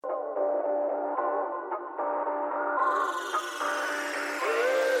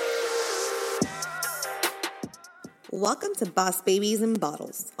Welcome to Boss Babies in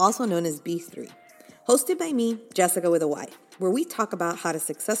Bottles, also known as B3. Hosted by me, Jessica with a Y, where we talk about how to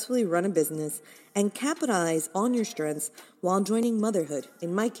successfully run a business and capitalize on your strengths while joining motherhood,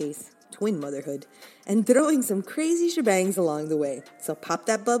 in my case, twin motherhood, and throwing some crazy shebangs along the way. So pop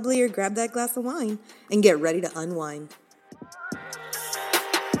that bubbly or grab that glass of wine and get ready to unwind.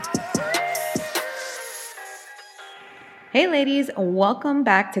 Hey ladies, welcome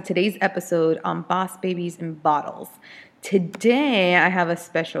back to today's episode on Boss Babies in Bottles. Today I have a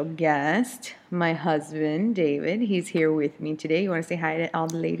special guest, my husband, David. He's here with me today. You want to say hi to all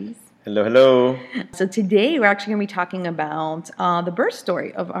the ladies? Hello, hello. So today we're actually going to be talking about the birth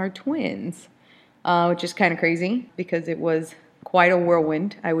story of our twins, which is kind of crazy because it was quite a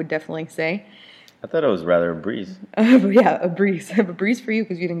whirlwind, I would definitely say. I thought it was rather a breeze. Yeah, a breeze. A breeze for you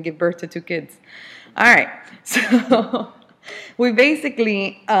because you didn't give birth to two kids. All right, so we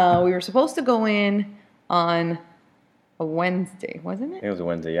basically, we were supposed to go in on a Wednesday, wasn't it? It was a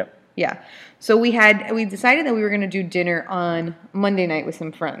Wednesday, yep. Yeah. So we decided that we were going to do dinner on Monday night with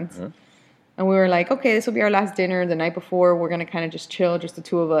some friends. Mm-hmm. And we were like, okay, this will be our last dinner. The night before, we're going to kind of just chill, just the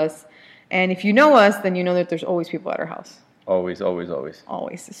two of us. And if you know us, then you know that there's always people at our house. Always, always, always.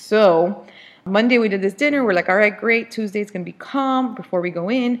 Always. So Monday we did this dinner. We're like, all right, great. Tuesday's going to be calm before we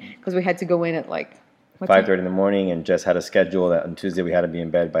go in because we had to go in at like 5:30 in the morning, and Jess had a schedule that on Tuesday we had to be in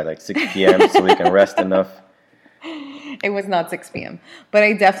bed by like 6 p.m. so we can rest enough. It was not 6 p.m. But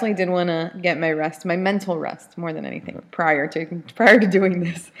I definitely did want to get my rest, my mental rest, more than anything, prior to doing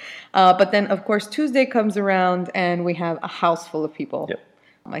this. But then, of course, Tuesday comes around, and we have a house full of people. Yep.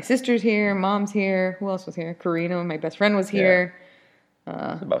 My sister's here, mom's here. Who else was here? Karina, my best friend, was here.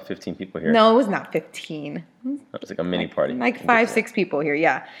 There's about 15 people here. No, it was not 15. It was like a mini party. Like 5-6 people here,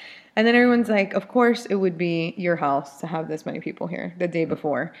 yeah. And then everyone's like, of course it would be your house to have this many people here the day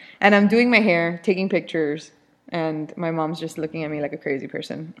before. And I'm doing my hair, taking pictures, and my mom's just looking at me like a crazy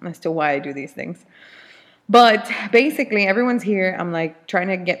person as to why I do these things. But basically, everyone's here. I'm like trying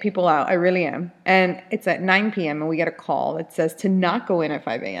to get people out. I really am. And it's at 9 p.m. and we get a call that says to not go in at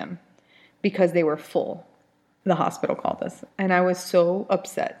 5 a.m. because they were full. The hospital called us. And I was so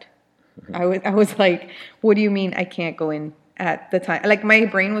upset. I was like, what do you mean I can't go in at the time? Like my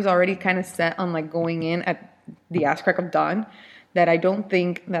brain was already kind of set on like going in at the ass crack of dawn, that I don't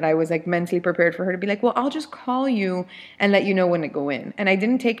think that I was like mentally prepared for her to be like, well, I'll just call you and let you know when to go in. And I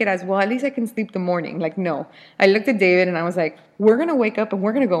didn't take it as, well, at least I can sleep the morning. Like, no. I looked at David and I was like, we're going to wake up and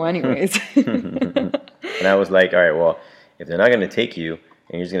we're going to go anyways. And I was like, all right, well, if they're not going to take you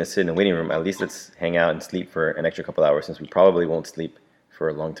and you're just going to sit in the waiting room, at least let's hang out and sleep for an extra couple hours since we probably won't sleep for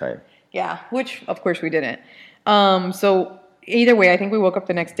a long time. Yeah, which of course we didn't. So either way, I think we woke up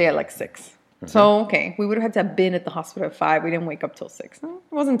the next day at like 6. Mm-hmm. So, okay, we would have had to have been at the hospital at 5. We didn't wake up till 6. It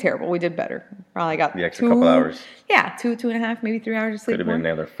wasn't terrible. We did better. Probably got the extra couple hours. Yeah, 2.5, maybe 3 hours of sleep. Could have been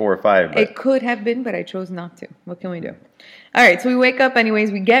another 4 or 5. But it could have been, but I chose not to. What can we do? All right, so we wake up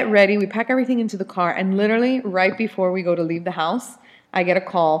anyways. We get ready. We pack everything into the car. And literally right before we go to leave the house, I get a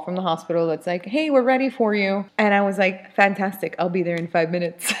call from the hospital that's like, hey, we're ready for you. And I was like, fantastic. I'll be there in 5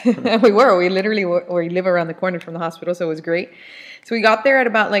 minutes. And we were. We literally we live around the corner from the hospital, so it was great. So we got there at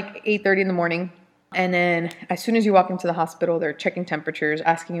about like 8:30 in the morning. And then as soon as you walk into the hospital, they're checking temperatures,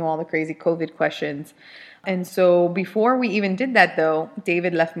 asking you all the crazy COVID questions. And so before we even did that, though,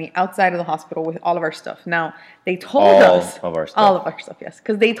 David left me outside of the hospital with all of our stuff. Now, they told us... All of our stuff, yes.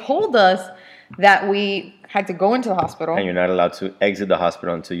 Because they told us that we had to go into the hospital. And you're not allowed to exit the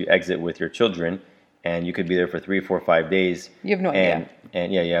hospital until you exit with your children. And you could be there for 3, 4, 5 days. You have no idea.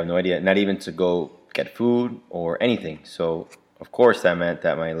 And yeah, you have no idea. Not even to go get food or anything. So... Of course, that meant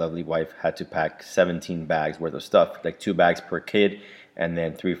that my lovely wife had to pack 17 bags worth of stuff, like 2 bags per kid, and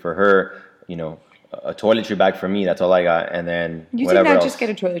then 3 for her. You know, a toiletry bag for me. That's all I got, and then you whatever did not else. Just get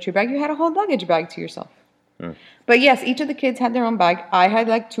a toiletry bag. You had a whole luggage bag to yourself. But yes, each of the kids had their own bag. I had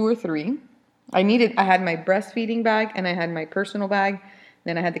like 2 or 3. I had my breastfeeding bag, and I had my personal bag.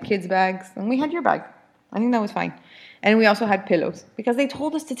 Then I had the kids' bags, and we had your bag. I think that was fine. And we also had pillows because they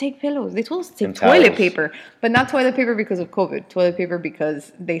told us to take pillows. They told us to take toilet paper, but not toilet paper because of COVID. Toilet paper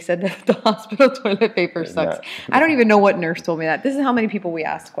because they said that the hospital toilet paper sucks. I don't even know what nurse told me that. This is how many people we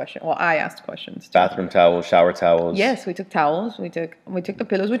asked questions. Well, I asked questions. Bathroom towels, shower towels. Yes, we took towels. We took the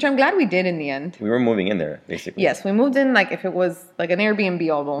pillows, which I'm glad we did in the end. We were moving in there, basically. Yes, we moved in like if it was like an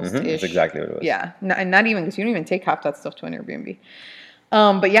Airbnb almost. Mm-hmm. That's exactly what it was. Yeah, and not even because you don't even take half that stuff to an Airbnb.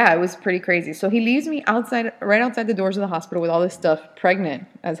 But yeah, it was pretty crazy. So he leaves me right outside the doors of the hospital with all this stuff, pregnant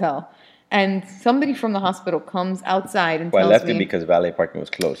as hell. And somebody from the hospital comes outside and Well, I tells left me... it because valet parking was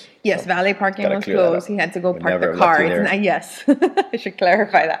closed. Yes, So, valet parking gotta was clear that closed. up. He had to go We park never the left car. you there. Yes, I should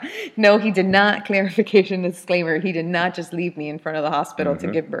clarify that. No, he did not. Clarification, disclaimer. He did not just leave me in front of the hospital to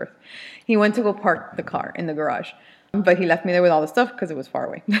give birth. He went to go park the car in the garage. But he left me there with all the stuff because it was far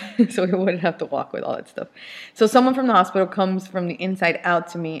away. So he wouldn't have to walk with all that stuff. So someone from the hospital comes from the inside out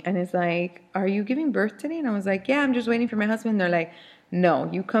to me and is like, "Are you giving birth today?" And I was like, "Yeah, I'm just waiting for my husband." They're like, "No,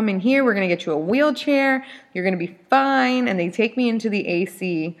 you come in here. We're going to get you a wheelchair. You're going to be fine." And they take me into the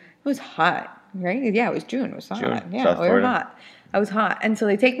AC. It was hot, right? Yeah, it was June. It was hot. Yeah, South we were Florida. hot. I was hot. And so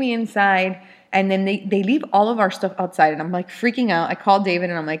they take me inside. And then they leave all of our stuff outside. And I'm like freaking out. I called David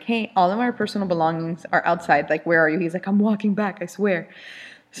and I'm like, "Hey, all of our personal belongings are outside. Like, where are you?" He's like, "I'm walking back, I swear."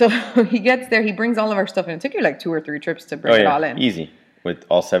 So he gets there. He brings all of our stuff in. It took you like 2 or 3 trips to bring it all in. Easy. With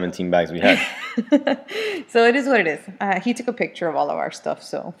all 17 bags we had. So it is what it is. He took a picture of all of our stuff.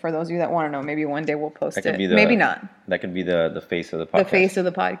 So for those of you that want to know, maybe one day we'll post That it. could be Maybe not. That could be the face of the podcast. The face of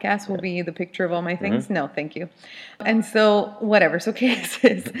the podcast will be the picture of all my things. No, thank you. And so whatever. So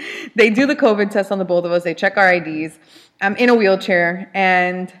cases, they do the COVID test on the both of us. They check our IDs. I'm in a wheelchair,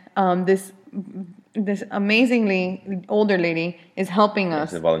 and this amazingly older lady is helping us.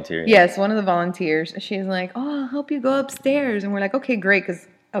 She's a volunteer. Yes, one of the volunteers. She's like, "Oh, I'll help you go upstairs." And we're like, "Okay, great," because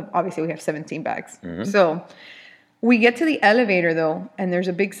obviously we have 17 bags. So we get to the elevator, though, and there's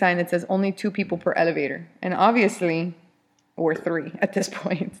a big sign that says only 2 people per elevator. And obviously, we're 3 at this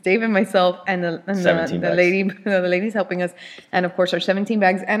point. It's Dave and myself and the lady, the lady's helping us. And, of course, our 17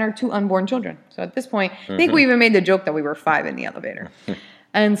 bags and our 2 unborn children. So at this point, I think we even made the joke that we were 5 in the elevator.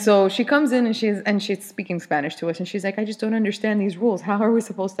 And so she comes in and she's speaking Spanish to us. And she's like, "I just don't understand these rules. How are we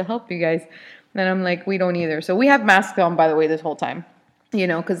supposed to help you guys?" And I'm like, "We don't either." So we have masks on, by the way, this whole time,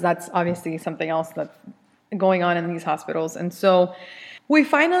 because that's obviously something else that's going on in these hospitals. And so we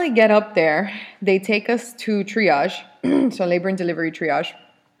finally get up there. They take us to triage, so labor and delivery triage.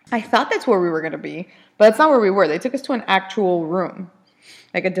 I thought that's where we were going to be, but that's not where we were. They took us to an actual room,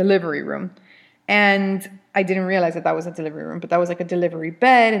 like a delivery room. And I didn't realize that was a delivery room, but that was like a delivery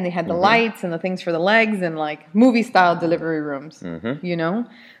bed, and they had the lights and the things for the legs and like movie style delivery rooms,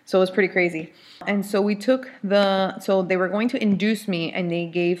 So it was pretty crazy. And so we took so they were going to induce me, and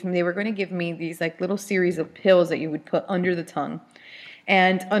they were going to give me these like little series of pills that you would put under the tongue.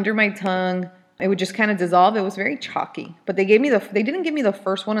 And under my tongue, it would just kind of dissolve. It was very chalky, but they didn't give me the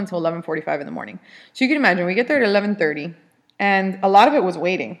first one until 11:45 in the morning. So you can imagine we get there at 11:30. And a lot of it was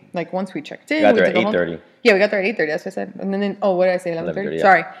waiting. Like once we checked in, we got there at 8:30. Yeah, we got there at 8:30. That's what I said. And then what did I say? 11:30. Yeah.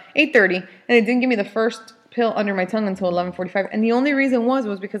 Sorry, 8:30. And they didn't give me the first pill under my tongue until 11:45. And the only reason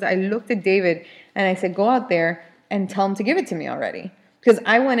was because I looked at David and I said, "Go out there and tell him to give it to me already." Because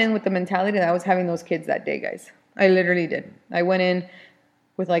I went in with the mentality that I was having those kids that day, guys. I literally did. I went in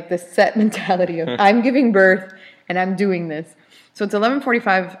with like this set mentality of I'm giving birth and I'm doing this. So it's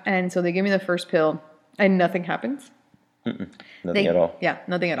 11:45, and so they give me the first pill, and nothing happens. Nothing at all. Yeah,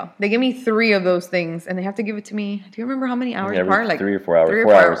 nothing at all. They give me 3 of those things, and they have to give it to me. Do you remember how many hours apart? Like 3 or 4 hours. 3 or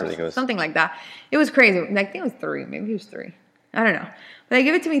 4 4 hours, I think it was. Something like that. It was crazy. I think it was 3. Maybe it was 3. I don't know. But they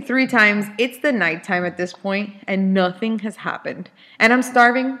give it to me 3 times. It's the nighttime at this point, and nothing has happened. And I'm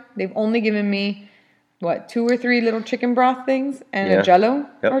starving. They've only given me 2 or 3 little chicken broth things and a Jell-O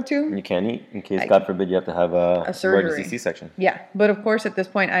or 2. And you can't eat in case, God forbid, you have to have a surgery. emergency C-section. Yeah, but of course at this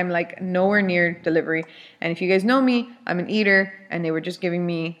point I'm like nowhere near delivery. And if you guys know me, I'm an eater, and they were just giving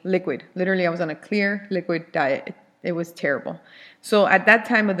me liquid. Literally, I was on a clear liquid diet. It was terrible. So at that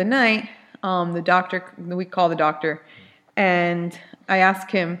time of the night, we call the doctor, and I asked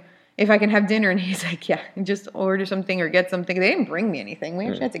him if I can have dinner, and he's like, "Yeah, just order something or get something." They didn't bring me anything. We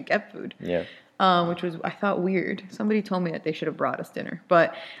actually had to get food. Yeah. Which was, I thought, weird. Somebody told me that they should have brought us dinner.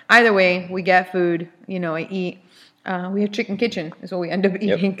 But either way, we get food. I eat. We have Chicken Kitchen is what we end up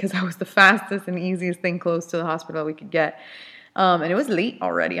eating because that was the fastest and easiest thing close to the hospital we could get. And it was late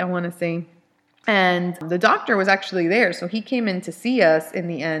already, I want to say. And the doctor was actually there. So he came in to see us in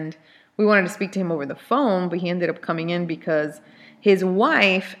the end. We wanted to speak to him over the phone, but he ended up coming in because his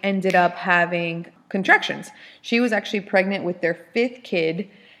wife ended up having contractions. She was actually pregnant with their 5th kid.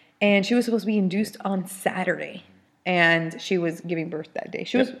 And she was supposed to be induced on Saturday. And she was giving birth that day.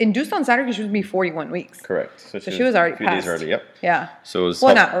 She was induced on Saturday because she was going to be 41 weeks. Correct. So she was already a few past. days early, yep. Yeah. So it was,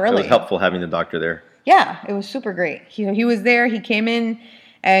 not early. It was helpful having the doctor there. Yeah, it was super great. He was there. He came in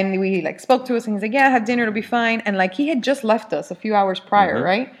and we spoke to us and he's like, "Yeah, have dinner. It'll be fine." And he had just left us a few hours prior,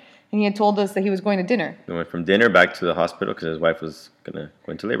 right? And he had told us that he was going to dinner. We went from dinner back to the hospital because his wife was going to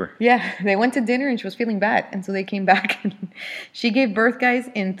go into labor. Yeah, they went to dinner and she was feeling bad. And so they came back and she gave birth, guys,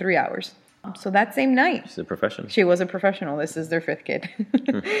 in 3 hours. So that same night, She's a professional. she was a professional. This is their 5th kid.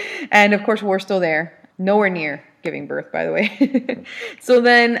 And of course, we're still there. Nowhere near giving birth, by the way. So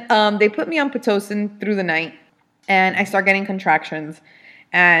then they put me on Pitocin through the night, and I start getting contractions.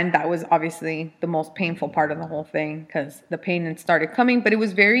 And that was obviously the most painful part of the whole thing because the pain had started coming, but it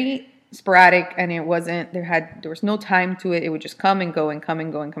was very sporadic, and it wasn't, there was no time to it. It would just come and go and come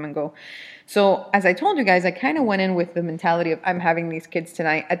and go and come and go. So as I told you guys, I kind of went in with the mentality of I'm having these kids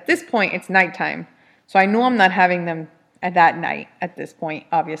tonight. At this point, it's nighttime. So I know I'm not having them at that night at this point,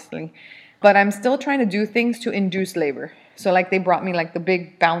 obviously. But I'm still trying to do things to induce labor. So like they brought me like the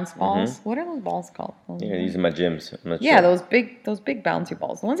big bounce balls. What are those balls called? Yeah, these are my gyms. I'm not Yeah, sure. those big bouncy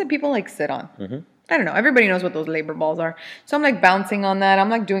balls. The ones that people like sit on. I don't know. Everybody knows what those labor balls are. So I'm like bouncing on that. I'm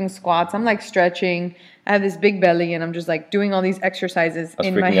like doing squats. I'm like stretching. I have this big belly, and I'm just like doing all these exercises I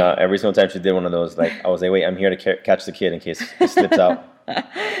was freaking out every single time she did one of those. Like I was like, wait, I'm here to catch the kid in case he slips out.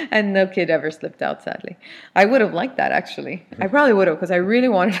 And no kid ever slipped out, sadly. I would have liked that, actually. I probably would have, because I really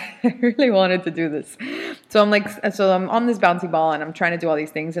wanted to do this. So I'm on this bouncy ball, and I'm trying to do all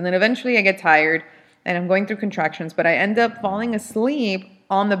these things. And then eventually I get tired, and I'm going through contractions, but I end up falling asleep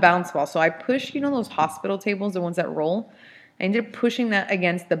on the bounce ball. So I push, those hospital tables, the ones that roll. I ended up pushing that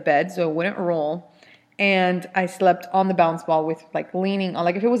against the bed so it wouldn't roll. And I slept on the bounce ball with like leaning on,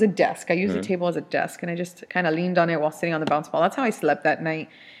 like if it was a desk, I used the table as a desk, and I just kind of leaned on it while sitting on the bounce ball. That's how I slept that night.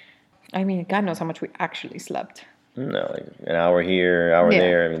 I mean, God knows how much we actually slept. No, like an hour here, hour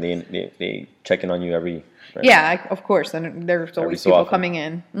there. I mean, they checking on you every. Right? Yeah, of course. And there's always people often. coming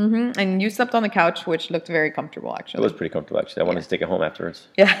in. And you slept on the couch, which looked very comfortable, actually. It was pretty comfortable, actually. I wanted to take it home afterwards.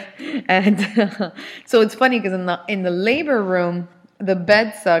 Yeah. And so it's funny because in the labor room, the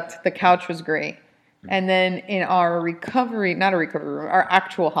bed sucked. The couch was great. And then in our not a recovery room, our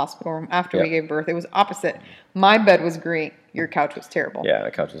actual hospital room after we gave birth, it was opposite. My bed was great. Your couch was terrible. Yeah, the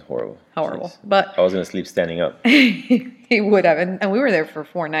couch was horrible. Horrible. Jeez. But I was going to sleep standing up. he would have. And we were there for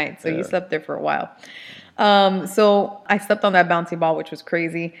 4 nights, so you slept there for a while. So I slept on that bouncy ball, which was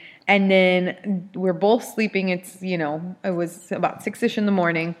crazy. And then we're both sleeping. It was about 6-ish in the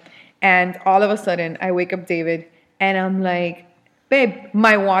morning. And all of a sudden, I wake up David, and I'm like, babe,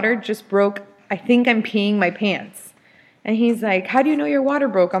 my water just broke. I think I'm peeing my pants. And he's like, how do you know your water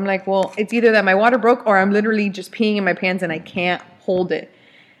broke? I'm like, well, it's either that my water broke or I'm literally just peeing in my pants and I can't hold it.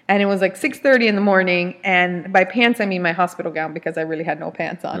 And it was like 6:30 in the morning. And by pants, I mean my hospital gown because I really had no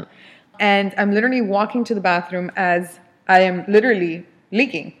pants on. And I'm literally walking to the bathroom as I am literally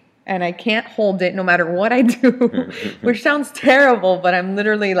leaking. And I can't hold it no matter what I do, which sounds terrible, but I'm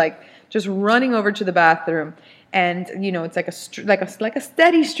literally like just running over to the bathroom. And it's like a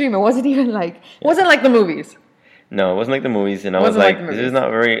steady stream. It wasn't even like the movies. No, it wasn't like the movies, and I was like, this is not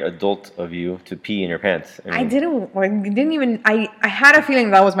very adult of you to pee in your pants. I had a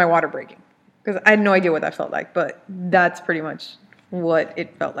feeling that was my water breaking because I had no idea what that felt like, but that's pretty much what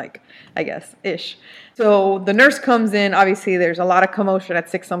it felt like, I guess, ish. So the nurse comes in. Obviously, there's a lot of commotion at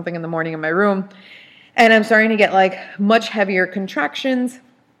 6-something in the morning in my room, and I'm starting to get like much heavier contractions.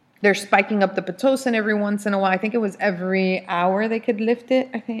 They're spiking up the Pitocin every once in a while. I think it was every hour they could lift it.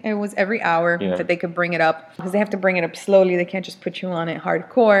 I think it was every hour that they could bring it up because they have to bring it up slowly. They can't just put you on it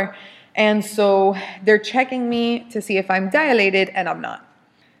hardcore. And so they're checking me to see if I'm dilated, and I'm not.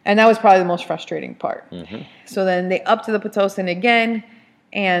 And that was probably the most frustrating part. So then they upped to the Pitocin again,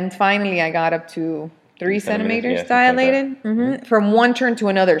 and finally I got up to 3 centimeters dilated from one turn to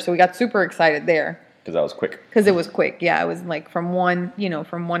another. So we got super excited there. Because that was quick. Because it was quick. Yeah, it was like from one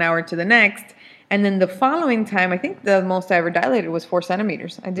hour to the next. And then the following time, I think the most I ever dilated was 4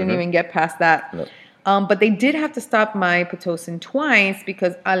 centimeters. I didn't even get past that. Nope. But they did have to stop my Pitocin twice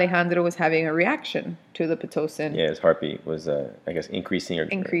because Alejandro was having a reaction to the Pitocin. Yeah, his heartbeat was, I guess, increasing.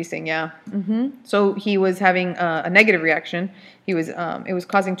 Increasing, yeah. So he was having a negative reaction. It was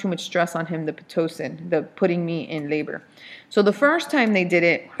causing too much stress on him, the Pitocin, the putting me in labor. So the first time they did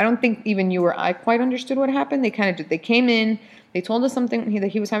it, I don't think even you or I quite understood what happened. They came in, they told us something, that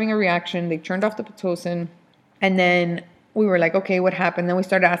he was having a reaction. They turned off the Pitocin, and then we were like, okay, what happened? Then we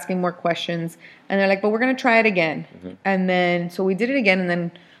started asking more questions, and they're like, but we're going to try it again. And then, so we did it again, and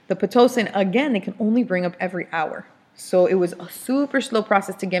then the Pitocin, again, they can only bring up every hour. So it was a super slow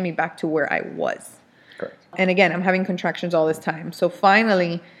process to get me back to where I was. Correct. And again, I'm having contractions all this time. So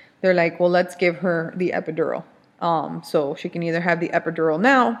finally, they're like, well, let's give her the epidural. So she can either have the epidural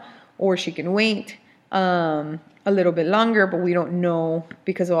now, or she can wait a little bit longer, but we don't know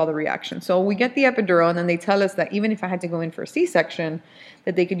because of all the reactions. So we get the epidural, and then they tell us that even if I had to go in for a C-section,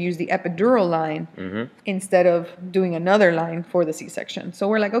 that they could use the epidural line instead of doing another line for the C-section. So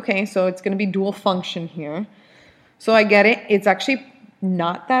we're like, okay, so it's going to be dual function here. So I get it. It's actually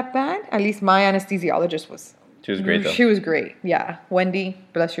not that bad. At least my anesthesiologist was. She was great, though. She was great. Yeah. Wendy,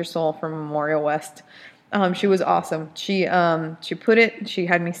 bless your soul, from Memorial West. She was awesome. She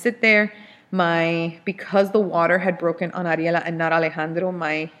had me sit there. Because the water had broken on Ariela and not Alejandro,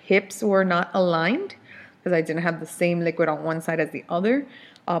 my hips were not aligned because I didn't have the same liquid on one side as the other.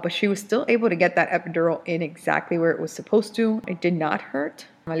 But she was still able to get that epidural in exactly where it was supposed to. It did not hurt.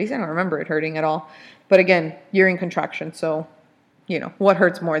 At least I don't remember it hurting at all. But again, you're in contraction, so what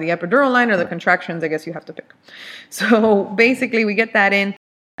hurts more, the epidural line or the contractions? I guess you have to pick. So basically, we get that in,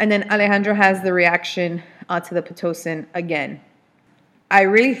 and then Alejandro has the reaction to the Pitocin again. I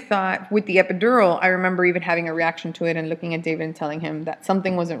really thought with the epidural, I remember even having a reaction to it and looking at David and telling him that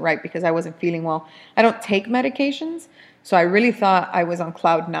something wasn't right because I wasn't feeling well. I don't take medications, so I really thought I was on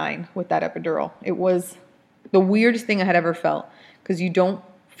cloud 9 with that epidural. It was the weirdest thing I had ever felt because you don't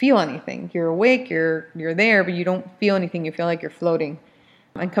feel anything. You're awake, you're there, but you don't feel anything. You feel like you're floating.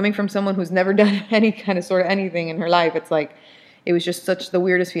 And coming from someone who's never done any kind of sort of anything in her life, it's like, it was just such the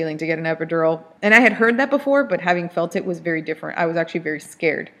weirdest feeling to get an epidural. And I had heard that before, but having felt it was very different. I was actually very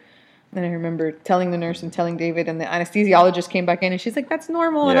scared. And I remember telling the nurse and telling David, and the anesthesiologist came back in and she's like, that's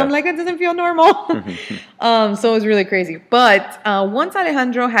normal. Yeah. And I'm like, it doesn't feel normal. So it was really crazy. But once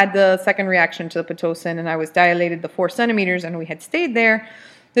Alejandro had the second reaction to the Pitocin and I was dilated the 4 centimeters and we had stayed there,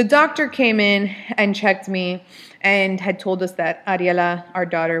 the doctor came in and checked me and had told us that Ariela, our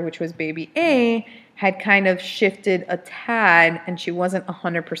daughter, which was baby A, had kind of shifted a tad and she wasn't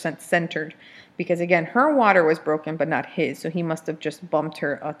 100% centered because, again, her water was broken but not his. So he must have just bumped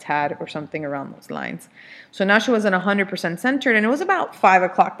her a tad or something around those lines. So now she wasn't 100% centered, and it was about 5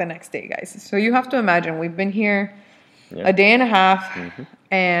 o'clock the next day, guys. So you have to imagine we've been here a day and a half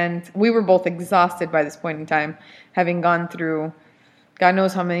and we were both exhausted by this point in time, having gone through God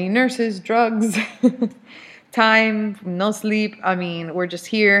knows how many nurses, drugs, time, no sleep. I mean, we're just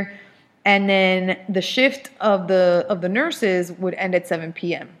here. And then the shift of the nurses would end at 7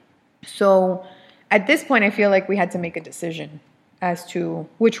 p.m. So at this point, I feel like we had to make a decision as to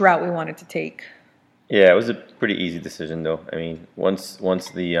which route we wanted to take. Yeah, it was a pretty easy decision, though. I mean, once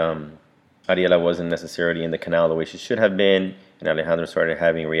the Ariela wasn't necessarily in the canal the way she should have been, and Alejandro started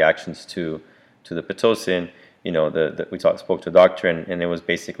having reactions to the Pitocin, we spoke to the doctor, and it was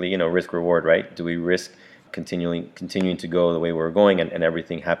basically, risk reward, right? Do we risk continuing to go the way we're going and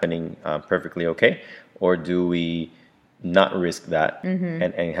everything happening perfectly okay, or do we not risk that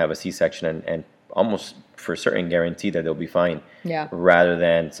and have a C-section and almost for certain guarantee that they'll be fine, rather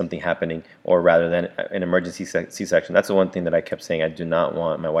than something happening, or rather than an emergency C-section? That's the one thing that I kept saying. I do not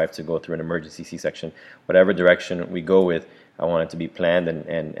want my wife to go through an emergency C-section. Whatever direction we go with, I want it to be planned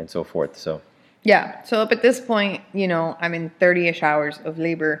and so forth. So up at this point, I'm in 30-ish hours of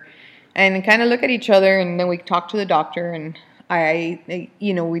labor. And kind of look at each other, and then we talked to the doctor, and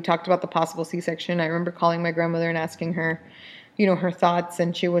we talked about the possible C-section. I remember calling my grandmother and asking her, her thoughts,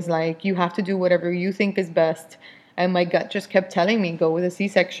 and she was like, you have to do whatever you think is best. And my gut just kept telling me, go with a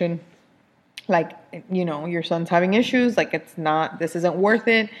C-section. Like, your son's having issues. Like, this isn't worth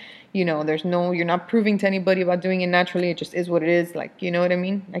it. You're not proving to anybody about doing it naturally. It just is what it is. Like, you know what I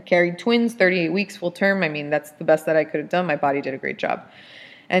mean? I carried twins, 38 weeks, full term. I mean, that's the best that I could have done. My body did a great job.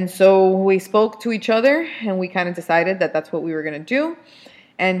 And so we spoke to each other and we kind of decided that that's what we were going to do.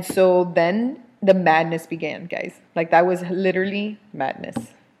 And so then the madness began, guys. Like, that was literally madness.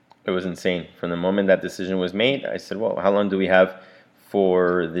 It was insane. From the moment that decision was made, I said, well, how long do we have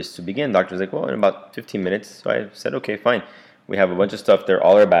for this to begin? Doctor was like, well, in about 15 minutes. So I said, okay, fine. We have a bunch of stuff there,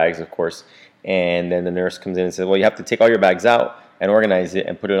 all our bags, of course. And then the nurse comes in and says, well, you have to take all your bags out and organize it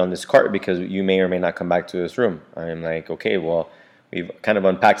and put it on this cart because you may or may not come back to this room. I'm like, okay, well, we've kind of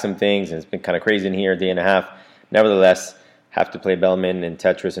unpacked some things, and it's been kind of crazy in here, a day and a half. Nevertheless, have to play Bellman and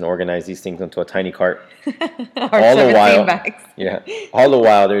Tetris and organize these things into a tiny cart. All the while, bags. All the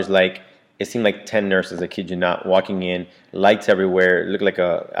while, there's it seemed like 10 nurses, I kid you not, walking in, lights everywhere. It looked like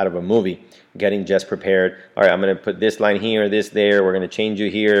out of a movie, getting Jess prepared. All right, I'm going to put this line here, this there. We're going to change you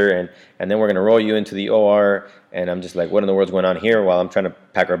here, and then we're going to roll you into the OR. And I'm just like, what in the world's going on here while I'm trying to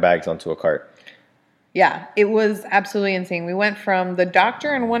pack our bags onto a cart? Yeah, it was absolutely insane. We went from the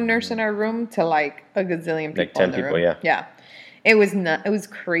doctor and one nurse in our room to like a gazillion people. Like 10 people, room. Yeah. It was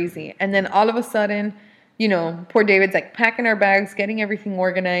crazy. And then all of a sudden, poor David's like packing our bags, getting everything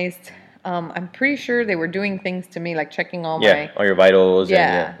organized. I'm pretty sure they were doing things to me, like checking all your vitals.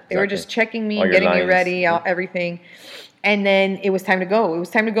 Yeah, exactly. They were just checking me, getting me ready, everything. And then it was time to go. It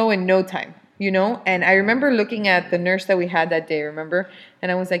was time to go in no time. you know? And I remember looking at the nurse that we had that day, remember?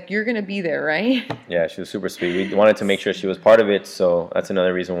 And I was like, you're going to be there, right? Yeah, she was super sweet. We wanted to make sure she was part of it. So that's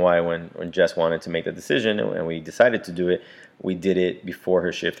another reason why when Jess wanted to make the decision and we decided to do it, we did it before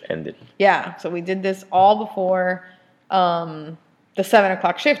her shift ended. Yeah, so we did this all before the 7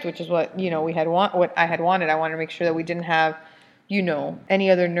 o'clock shift, which is what, you know, what I had wanted. I wanted to make sure that we didn't have, you know, any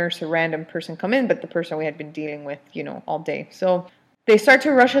other nurse or random person come in, but the person we had been dealing with, you know, all day. So they start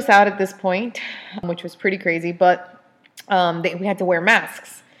to rush us out at this point, which was pretty crazy, but we had to wear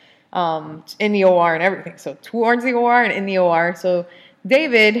masks in the OR and everything. So towards the OR and in the OR. So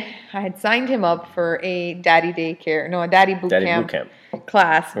David, I had signed him up for a daddy boot camp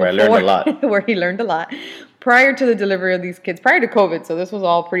class. Where I learned a lot. Where he learned a lot. Prior to the delivery of these kids, prior to COVID, so this was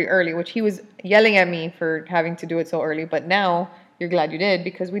all pretty early, which he was yelling at me for having to do it so early. But now you're glad you did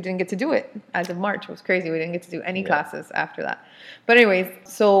because we didn't get to do it as of March. It was crazy. We didn't get to do any classes after that. But anyways,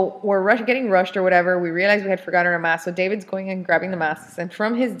 so we're getting rushed or whatever. We realized we had forgotten our masks. So David's going and grabbing the masks. And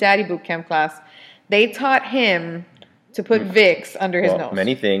from his daddy boot camp class, they taught him to put Vicks under his nose.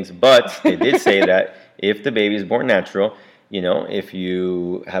 Many things. But they did say that if the baby is born natural, you know, if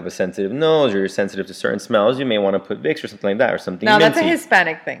you have a sensitive nose or you're sensitive to certain smells, you may want to put Vicks or something like that, or something minty. That's a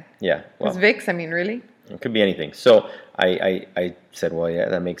Hispanic thing. Yeah. Well, Vicks, I mean, really? It could be anything. So I said, well, yeah,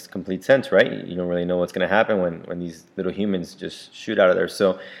 that makes complete sense, right? You don't really know what's going to happen when these little humans just shoot out of there.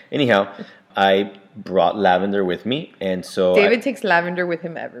 So anyhow, I brought lavender with me. And so David takes lavender with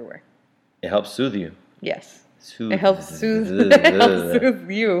him everywhere. It helps soothe you. Yes. It helps soothe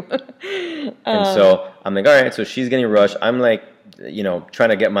you. And so I'm like, all right, so she's getting rushed. I'm like, you know, trying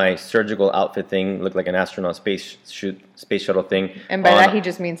to get my surgical outfit thing, look like an astronaut space shuttle thing. And by that, he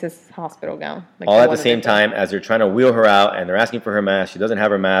just means his hospital gown. Like all at the same time as they're trying to wheel her out and they're asking for her mask. She doesn't have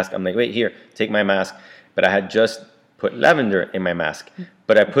her mask. I'm like, wait, here, take my mask. But I had just put lavender in my mask.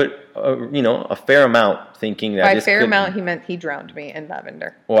 But I put, you know, a fair amount thinking that by fair amount, he meant he drowned me in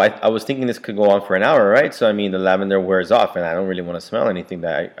lavender. Well, I was thinking this could go on for an hour, right? So, I mean, the lavender wears off and I don't really want to smell anything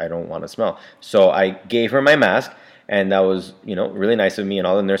that I don't want to smell. So I gave her my mask and that was, you know, really nice of me. And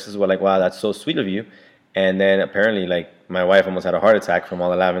all the nurses were like, wow, that's so sweet of you. And then apparently, like, my wife almost had a heart attack from all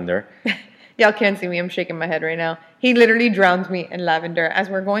the lavender. Y'all can't see me. I'm shaking my head right now. He literally drowned me in lavender. As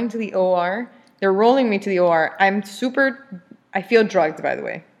we're going to the OR, they're rolling me to the OR. I feel drugged, by the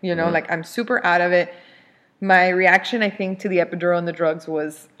way. You know, like I'm super out of it. My reaction, I think, to the epidural and the drugs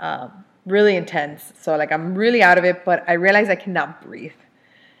was really intense. So, like, I'm really out of it, but I realize I cannot breathe.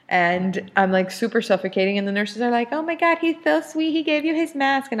 And I'm, like, super suffocating. And the nurses are like, oh, my God, he's so sweet. He gave you his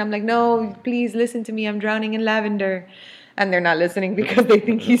mask. And I'm like, no, please listen to me. I'm drowning in lavender. And they're not listening because they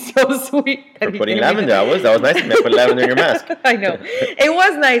think he's so sweet. For putting lavender, that was nice of me. I put lavender in your mask. I know. It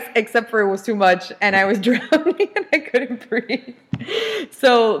was nice, except for it was too much. And I was drowning and I couldn't breathe.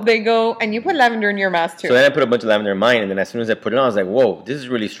 So they go, and you put lavender in your mask too. So then I put a bunch of lavender in mine. And then as soon as I put it on, I was like, whoa, this is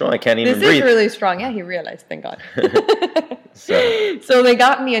really strong. I can't even breathe. This is really strong. Yeah, he realized. Thank God. So they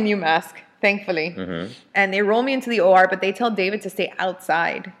got me a new mask, thankfully. And they roll me into the OR, but they tell David to stay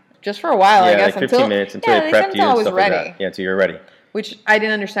outside. Just for a while, I guess. Like 15 minutes until they prepped you and stuff like that. Yeah, until you're ready. Which I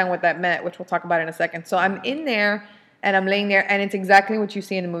didn't understand what that meant, which we'll talk about in a second. So I'm in there, and I'm laying there, and it's exactly what you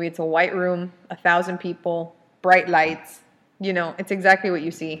see in the movie. It's a white room, 1,000 people, bright lights. You know, it's exactly what you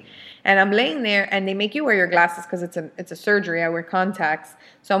see. And I'm laying there, and they make you wear your glasses because it's a surgery. I wear contacts.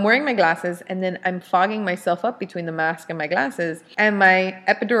 So I'm wearing my glasses, and then I'm fogging myself up between the mask and my glasses. And my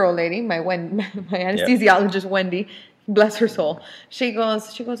epidural lady, my anesthesiologist, Wendy, bless her soul. She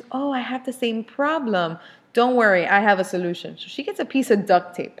goes, oh, I have the same problem. Don't worry, I have a solution. So she gets a piece of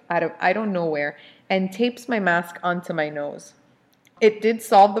duct tape out of I don't know where and tapes my mask onto my nose. It did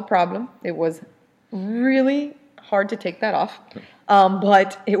solve the problem. It was really hard to take that off,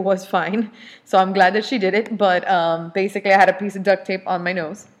 but it was fine. So I'm glad that she did it. But basically, I had a piece of duct tape on my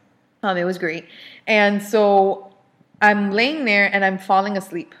nose. It was great. And so I'm laying there and I'm falling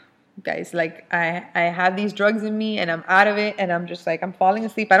asleep. Guys, like I have these drugs in me and I'm out of it and I'm just like, I'm falling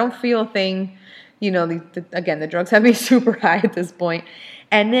asleep. I don't feel a thing. You know, the drugs have me super high at this point.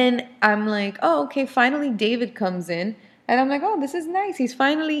 And then I'm like, oh, okay, finally David comes in. And I'm like, oh, this is nice. He's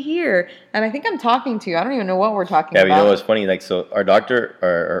finally here. And I think I'm talking to you. I don't even know what we're talking about. Yeah, you know what's funny? Like, so our doctor,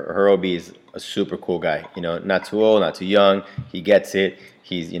 her OB is a super cool guy. You know, not too old, not too young. He gets it.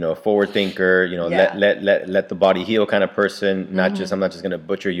 He's, you know, a forward thinker, you know, let the body heal kind of person. Not just, I'm not just going to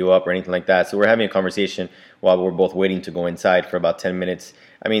butcher you up or anything like that. So we're having a conversation while we're both waiting to go inside for about 10 minutes.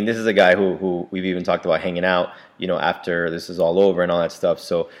 I mean, this is a guy who we've even talked about hanging out, you know, after this is all over and all that stuff.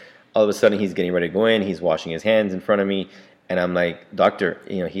 So all of a sudden he's getting ready to go in. He's washing his hands in front of me. And I'm like, doctor,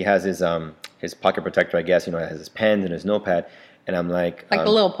 you know, he has his pocket protector, I guess, you know, has his pens and his notepad. And I'm like, Like the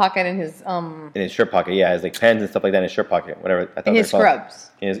little pocket in his shirt pocket, yeah, has like pens and stuff like that in his shirt pocket, whatever. I thought in his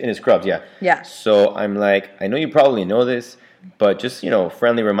scrubs. In his scrubs, yeah. Yeah. So I'm like, I know you probably know this, but just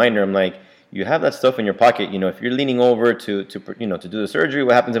friendly reminder. I'm like, you have that stuff in your pocket. If you're leaning over to do the surgery,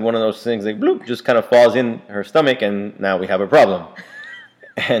 what happens if one of those things like bloop just kind of falls in her stomach, and now we have a problem.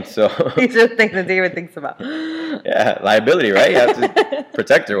 And so these are the things that David thinks about. Yeah, liability, right? You have to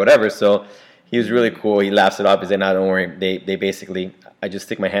protect her, whatever. So he was really cool. He laughs it off. He said, "No, don't worry." They basically, I just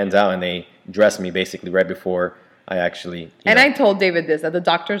stick my hands out and they dress me basically right before I actually. I told David this, that the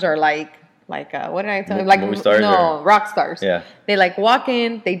doctors are like what did I tell him? Like movie stars rock stars. Yeah. They like walk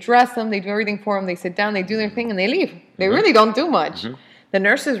in, they dress them, they do everything for them, they sit down, they do their thing, and they leave. They really don't do much. The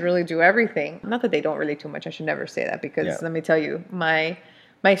nurses really do everything. Not that they don't really do much. I should never say that because let me tell you,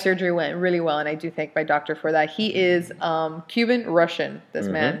 my surgery went really well, and I do thank my doctor for that. He is Cuban Russian. This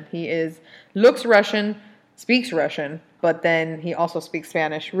man, he looks Russian, speaks Russian, but then he also speaks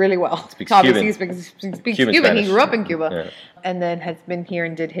Spanish really well. Obviously, he speaks Cuban. He grew up in Cuba, and then has been here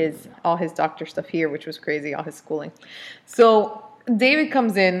and did all his doctor stuff here, which was crazy, all his schooling. So David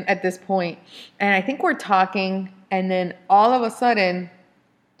comes in at this point, and I think we're talking, and then all of a sudden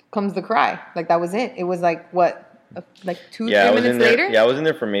comes the cry. Like that was it. It was like what? Like 2-3 minutes later? Yeah, I was in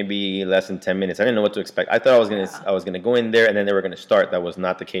there for maybe less than 10 minutes. I didn't know what to expect. I thought I was gonna go in there and then they were gonna start. That was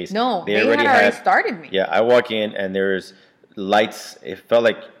not the case. No, they already started me. Yeah, I walk in and there's lights. It felt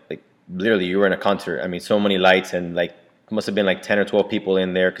like literally you were in a concert. I mean, so many lights and like must have been like 10 or 12 people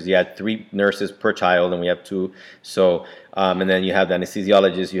in there because you had 3 nurses per child and we have 2. So and then you have the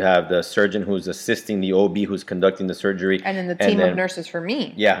anesthesiologist, you have the surgeon who's assisting the OB who's conducting the surgery, and then the team of nurses for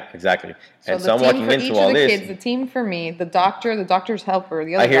me. Yeah, exactly. So and so I'm walking into all this. Kids, the team for me, the doctor's helper,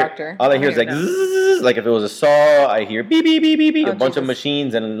 the other doctor. All I hear is like zzz, like if it was a saw. I hear beep beep beep beep beep, a bunch of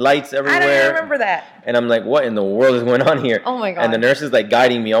machines and lights everywhere. I don't remember that. And I'm like, what in the world is going on here? Oh my god! And the nurse is like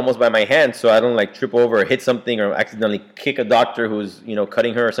guiding me almost by my hand, so I don't like trip over or hit something or accidentally kick a doctor who's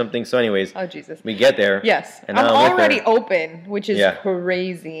cutting her or something. So, anyways, oh Jesus, we get there. Yes, and I'm already open, which is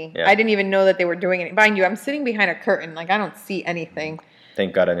crazy. Yeah. I didn't even know that they were doing it. Mind you, I'm sitting behind a curtain, like I don't see anything.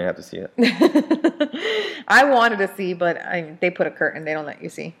 Thank God I didn't have to see it. I wanted to see, but they put a curtain. They don't let you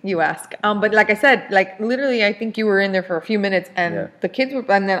see. You ask. But like I said, like literally, I think you were in there for a few minutes, and the kids were.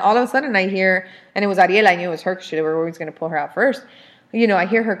 And then all of a sudden, I hear, and it was Ariela. I knew it was her because they were always going to pull her out first. I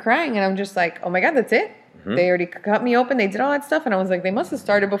hear her crying, and I'm just like, oh my God, that's it. They already cut me open. They did all that stuff, and I was like, they must have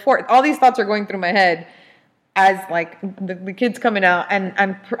started before. All these thoughts are going through my head as like the kids coming out,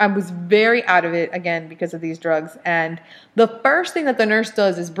 and I was very out of it again because of these drugs. And the first thing that the nurse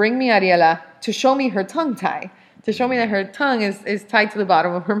does is bring me Ariela to show me her tongue tie, to show me that her tongue is tied to the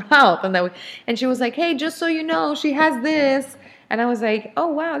bottom of her mouth, and she was like, hey, just so you know, she has this. And I was like, oh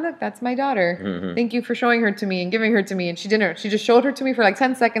wow, look, that's my daughter. Thank you for showing her to me and giving her to me. And she didn't. She just showed her to me for like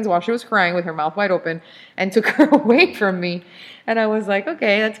 10 seconds while she was crying with her mouth wide open and took her away from me. And I was like,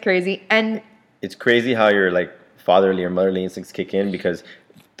 okay, that's crazy. And it's crazy how your like fatherly or motherly instincts kick in, because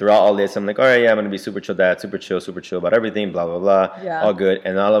throughout all this, I'm like, all right, yeah, I'm going to be super chill dad, super chill about everything, blah, blah, blah, all good.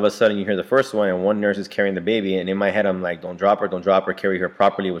 And all of a sudden you hear the first one and one nurse is carrying the baby. And in my head, I'm like, don't drop her, carry her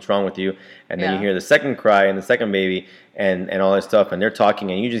properly. What's wrong with you? And then you hear the second cry and the second baby and all this stuff. And they're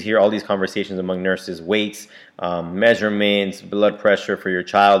talking and you just hear all these conversations among nurses, weights, measurements, blood pressure for your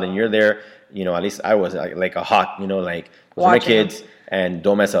child. And you're there, at least I was like a hawk, like those are my kids and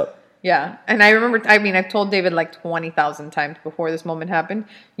don't mess up. Yeah, and I remember, I've told David like 20,000 times before this moment happened,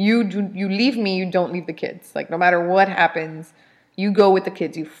 you leave me, you don't leave the kids. Like, no matter what happens, you go with the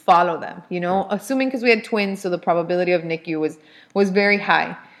kids, you follow them, assuming because we had twins, so the probability of NICU was very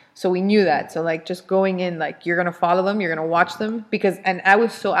high. So we knew that. So, like, just going in, like, you're going to follow them, you're going to watch them, and I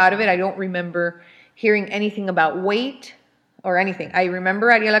was so out of it, I don't remember hearing anything about weight or anything. I remember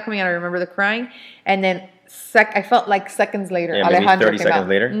Ariela coming out, I remember the crying, and then I felt like seconds later, Alejandro 30 seconds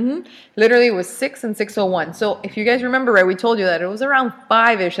later. Literally, it was 6 and 6:01. So if you guys remember, right, we told you that it was around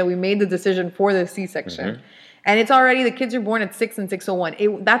 5-ish that we made the decision for the C-section. And it's already, the kids are born at 6 and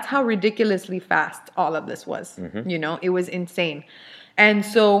 6:01. That's how ridiculously fast all of this was. It was insane. And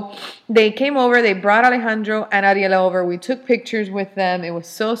so they came over, they brought Alejandro and Ariela over. We took pictures with them. It was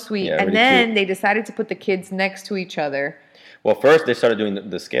so sweet. Yeah, and really then cute. they decided to put the kids next to each other. Well, first they started doing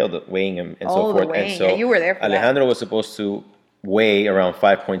the scale, the weighing him and so forth. Weighing. And so you were there for Alejandro was supposed to weigh around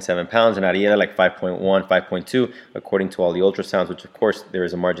 5.7 pounds and Ariela like 5.1, 5.2, according to all the ultrasounds, which of course there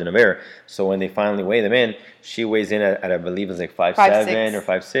is a margin of error. So when they finally weigh them in, she weighs in at I believe it's like 5.7 or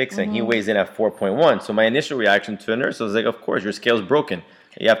 5.6, and he weighs in at 4.1. So my initial reaction to a nurse was like, of course, your scale's broken.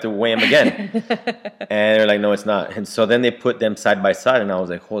 You have to weigh them again. And they're like, no, it's not. And so then they put them side by side, and I was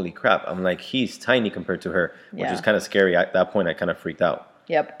like, holy crap. I'm like, he's tiny compared to her, which Yeah. is kind of scary. At that point, I kind of freaked out.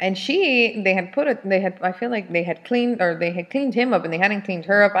 Yep. And I feel like they had cleaned him up and they hadn't cleaned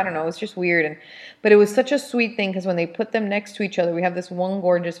her up. I don't know. It was just weird. But it was such a sweet thing because when they put them next to each other, we have this one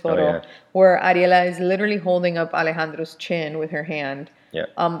gorgeous photo yeah. where Ariela is literally holding up Alejandro's chin with her hand. Yeah.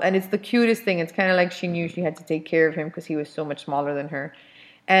 And it's the cutest thing. It's kind of like she knew she had to take care of him because he was so much smaller than her.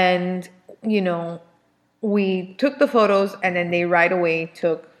 And, we took the photos and then they right away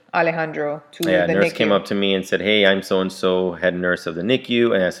took Alejandro to Yeah, the nurse NICU. came up to me and said, hey, I'm so-and-so, head nurse of the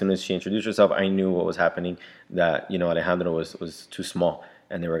NICU. And as soon as she introduced herself, I knew what was happening, that, Alejandro was too small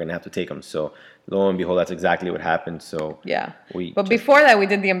and they were going to have to take him. So lo and behold, that's exactly what happened. So Yeah. But before that, we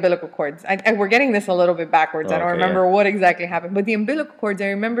did the umbilical cords. We're getting this a little bit backwards. I don't remember what exactly happened. But the umbilical cords, I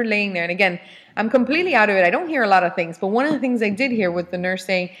remember laying there. And again, I'm completely out of it. I don't hear a lot of things. But one of the things I did hear was the nurse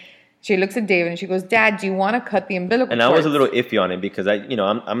saying, she looks at David and she goes, Dad, do you want to cut the umbilical cords? And I was a little iffy on it because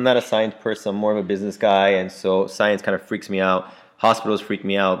I'm not a science person. I'm more of a business guy. And so science kind of freaks me out. Hospitals freak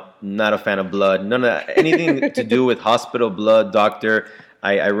me out. Not a fan of blood. None of that. Anything to do with hospital, blood, doctor,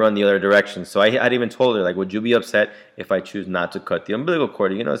 I run the other direction. So I'd even told her, like, would you be upset if I choose not to cut the umbilical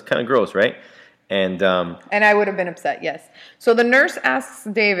cord? It's kind of gross, right? And I would have been upset, yes. So the nurse asks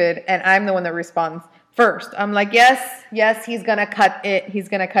David, and I'm the one that responds first. I'm like, yes, he's gonna cut it. He's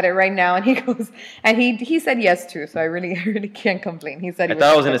gonna cut it right now. And he goes, and he said yes too. So I really can't complain. He said I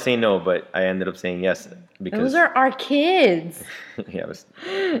thought I was gonna say no, but I ended up saying yes because those are our kids. yeah,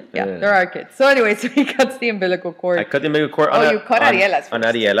 they're our kids. So anyway, so he cuts the umbilical cord. I cut the umbilical cord. You cut Ariela's first. On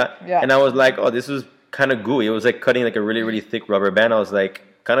Ariela, yeah. And I was like, oh, this was kind of gooey. It was like cutting like a really, really thick rubber band. I was like,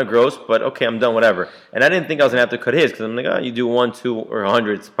 kind of gross, but okay, I'm done, whatever. And I didn't think I was gonna have to cut his because I'm like, oh, you do 1, 2, or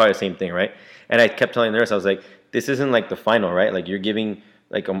 100, it's probably the same thing, right? And I kept telling the nurse, I was like, this isn't like the final, right? Like you're giving,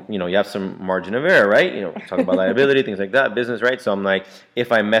 like, you have some margin of error, right? Talk about liability, things like that, business, right? So I'm like,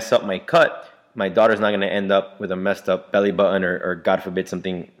 if I mess up my cut, my daughter's not going to end up with a messed up belly button or God forbid,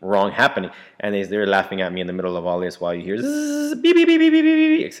 something wrong happening. And they're laughing at me in the middle of all this while you hear zzz, beep, beep, beep, beep, beep,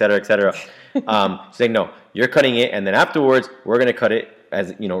 beep, et cetera, et cetera. Saying, no, you're cutting it. And then afterwards, we're going to cut it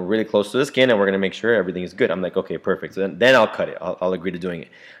as, really close to the skin, and we're going to make sure everything is good. I'm like, okay, perfect. So then I'll cut it. I'll agree to doing it.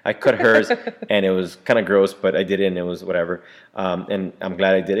 I cut hers, and it was kind of gross, but I did it, and it was whatever. And I'm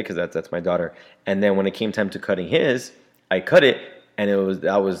glad I did it because that's my daughter. And then when it came time to cutting his, I cut it, and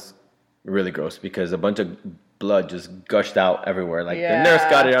that was really gross because a bunch of blood just gushed out everywhere. Like the nurse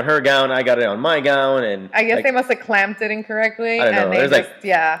got it on her gown, I got it on my gown, and I guess they must have clamped it incorrectly. I don't know.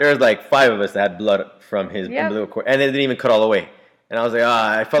 There's like 5 of us that had blood from his umbilical cord, and they didn't even cut all the way. And I was like,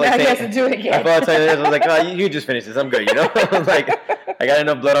 I felt like saying, I was like, you just finish this. I'm good, I was like, I got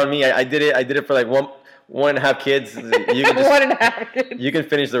enough blood on me. I did it for like one and a half kids. You can just, 1.5 kids. You can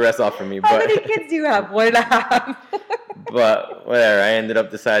finish the rest off for me. How many kids do you have? 1.5. But whatever. I ended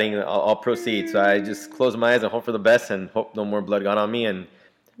up deciding I'll proceed. So I just closed my eyes and hope for the best and hope no more blood got on me and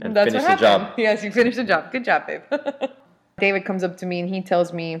finish the job. Yes, you finished the job. Good job, babe. David comes up to me and he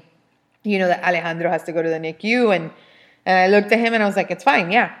tells me, that Alejandro has to go to the NICU and I looked at him and I was like, it's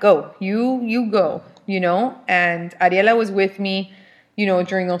fine. Yeah, go. You go, And Ariela was with me,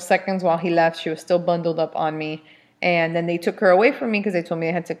 during those seconds while he left. She was still bundled up on me. And then they took her away from me because they told me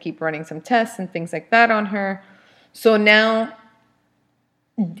they had to keep running some tests and things like that on her. So now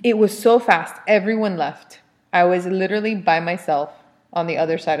it was so fast. Everyone left. I was literally by myself on the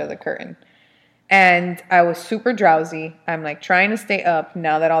other side of the curtain. And I was super drowsy. I'm like trying to stay up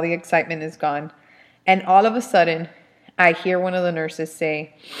now that all the excitement is gone. And all of a sudden, I hear one of the nurses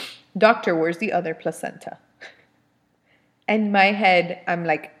say, Doctor, where's the other placenta? And in my head, I'm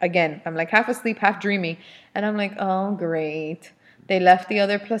like half asleep, half dreaming. And I'm like, oh, great. They left the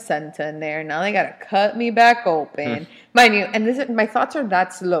other placenta in there. Now they got to cut me back open. Mind you, and my thoughts are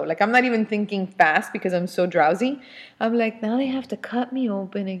that slow. Like, I'm not even thinking fast because I'm so drowsy. I'm like, now they have to cut me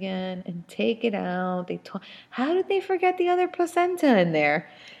open again and take it out. How did they forget the other placenta in there?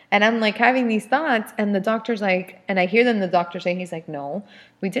 And I'm like having these thoughts, and the doctor's like, and I hear the doctor say, he's like, no,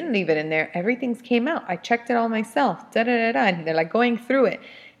 we didn't leave it in there. Everything's came out. I checked it all myself. And they're like going through it.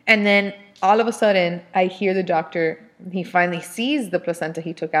 And then all of a sudden, I hear the doctor, he finally sees the placenta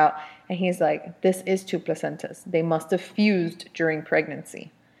he took out, and he's like, this is 2 placentas. They must have fused during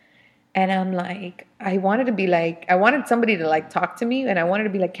pregnancy. And I'm like, I wanted somebody to like talk to me, and I wanted to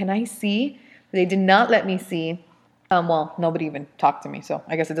be like, can I see? They did not let me see. Well, nobody even talked to me, so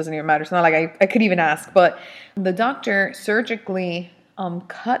I guess it doesn't even matter. It's not like I could even ask. But the doctor surgically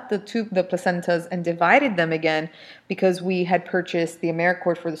cut the placentas and divided them again because we had purchased the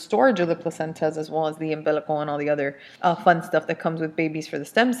Americord for the storage of the placentas as well as the umbilical and all the other fun stuff that comes with babies for the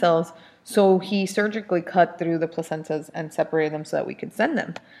stem cells. So he surgically cut through the placentas and separated them so that we could send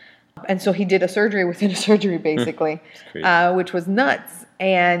them. And so he did a surgery within a surgery, basically, which was nuts.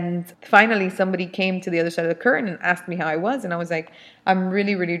 And finally, somebody came to the other side of the curtain and asked me how I was. And I was like, I'm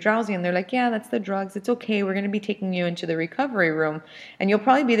really, really drowsy. And they're like, yeah, that's the drugs. It's okay. We're going to be taking you into the recovery room. And you'll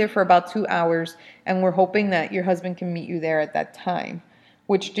probably be there for about 2 hours. And we're hoping that your husband can meet you there at that time.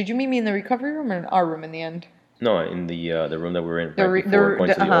 Which, did you meet me in the recovery room or in our room in the end? No, in the room that we were in right before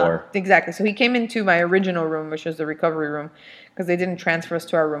going to the OR. Exactly. So he came into my original room, which was the recovery room, because they didn't transfer us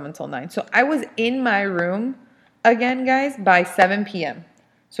to our room until 9. So I was in my room again, guys, by 7 p.m.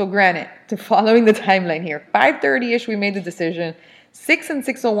 So granted, to following the timeline here, 5:30-ish we made the decision. 6 and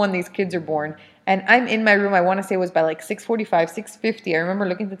 6:01 these kids are born. And I'm in my room, I want to say it was by like 6:45, 6:50. I remember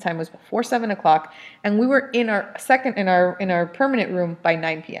looking at the time, it was before 7 o'clock. And we were in our permanent room by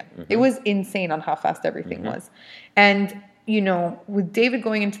 9 p.m. Mm-hmm. It was insane on how fast everything was. And, with David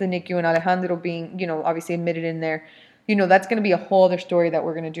going into the NICU and Alejandro being, obviously admitted in there, that's going to be a whole other story that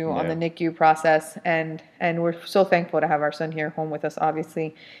we're going to do on the NICU process. And we're so thankful to have our son here home with us,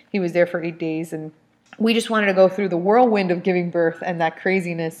 obviously. He was there for 8 days. And we just wanted to go through the whirlwind of giving birth and that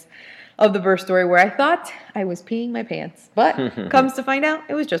craziness of the birth story where I thought I was peeing my pants. But comes to find out,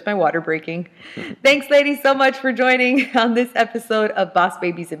 it was just my water breaking. Thanks, ladies, so much for joining on this episode of Boss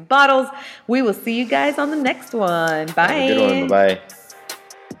Babies in Bottles. We will see you guys on the next one. Bye. Have a good one. Bye-bye.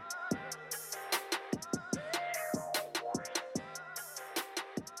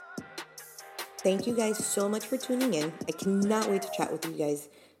 Thank you guys so much for tuning in. I cannot wait to chat with you guys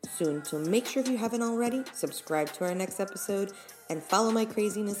soon. So make sure if you haven't already, subscribe to our next episode and follow my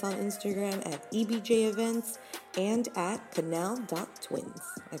craziness on Instagram at EBJ Events and at canal.twins.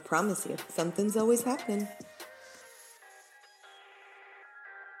 I promise you, something's always happening.